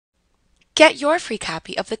Get your free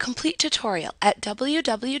copy of the complete tutorial at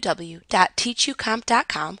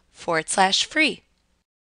www.teachucomp.com/free.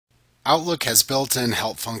 Outlook has built-in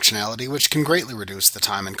help functionality which can greatly reduce the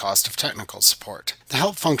time and cost of technical support. The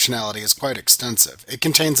help functionality is quite extensive. It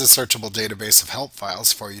contains a searchable database of help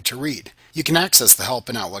files for you to read. You can access the help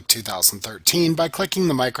in Outlook 2013 by clicking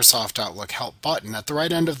the Microsoft Outlook Help button at the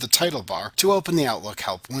right end of the title bar to open the Outlook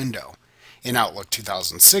Help window. In Outlook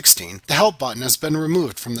 2016, the Help button has been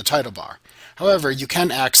removed from the title bar. However, you can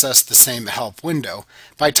access the same Help window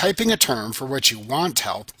by typing a term for which you want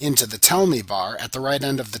help into the Tell Me bar at the right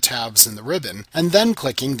end of the tabs in the ribbon, and then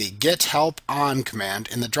clicking the Get Help On command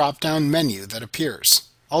in the drop-down menu that appears.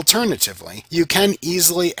 Alternatively, you can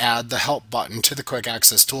easily add the Help button to the Quick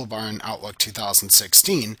Access toolbar in Outlook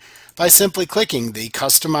 2016 by simply clicking the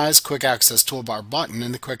Customize Quick Access Toolbar button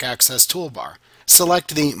in the Quick Access toolbar.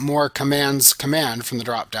 Select the More Commands command from the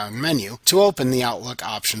drop-down menu to open the Outlook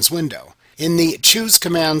Options window. In the Choose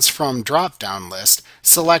Commands from drop-down list,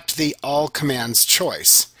 select the All Commands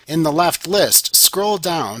choice. In the left list, scroll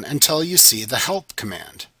down until you see the Help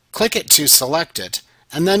command. Click it to select it,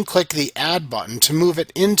 and then click the Add button to move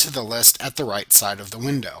it into the list at the right side of the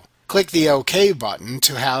window. Click the OK button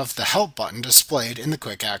to have the Help button displayed in the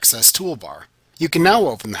Quick Access toolbar. You can now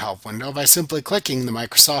open the Help window by simply clicking the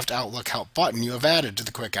Microsoft Outlook Help button you have added to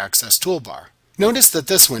the Quick Access toolbar. Notice that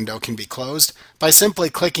this window can be closed by simply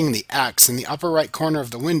clicking the X in the upper right corner of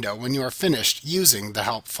the window when you are finished using the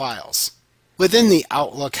Help files. Within the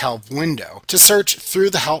Outlook Help window, to search through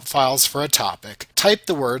the Help files for a topic, type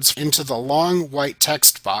the words into the long white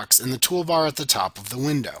text box in the toolbar at the top of the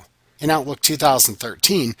window. In Outlook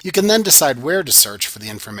 2013, you can then decide where to search for the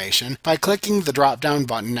information by clicking the drop-down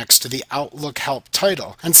button next to the Outlook Help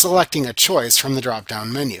title and selecting a choice from the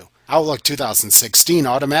drop-down menu. Outlook 2016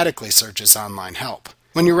 automatically searches online help.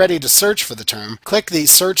 When you're ready to search for the term, click the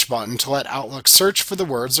Search button to let Outlook search for the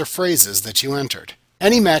words or phrases that you entered.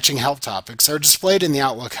 Any matching help topics are displayed in the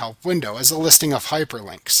Outlook Help window as a listing of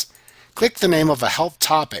hyperlinks. Click the name of a help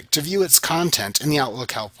topic to view its content in the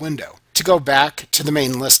Outlook Help window. To go back to the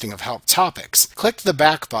main listing of help topics, click the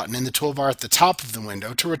Back button in the toolbar at the top of the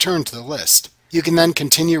window to return to the list. You can then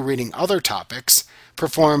continue reading other topics,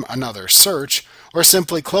 perform another search, or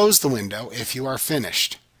simply close the window if you are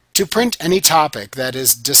finished. To print any topic that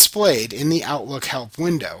is displayed in the Outlook Help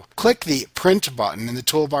window, click the Print button in the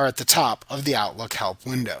toolbar at the top of the Outlook Help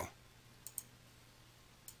window.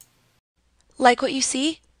 Like what you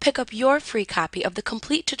see? Pick up your free copy of the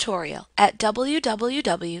complete tutorial at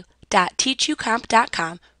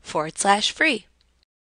www.teachucomp.com/free.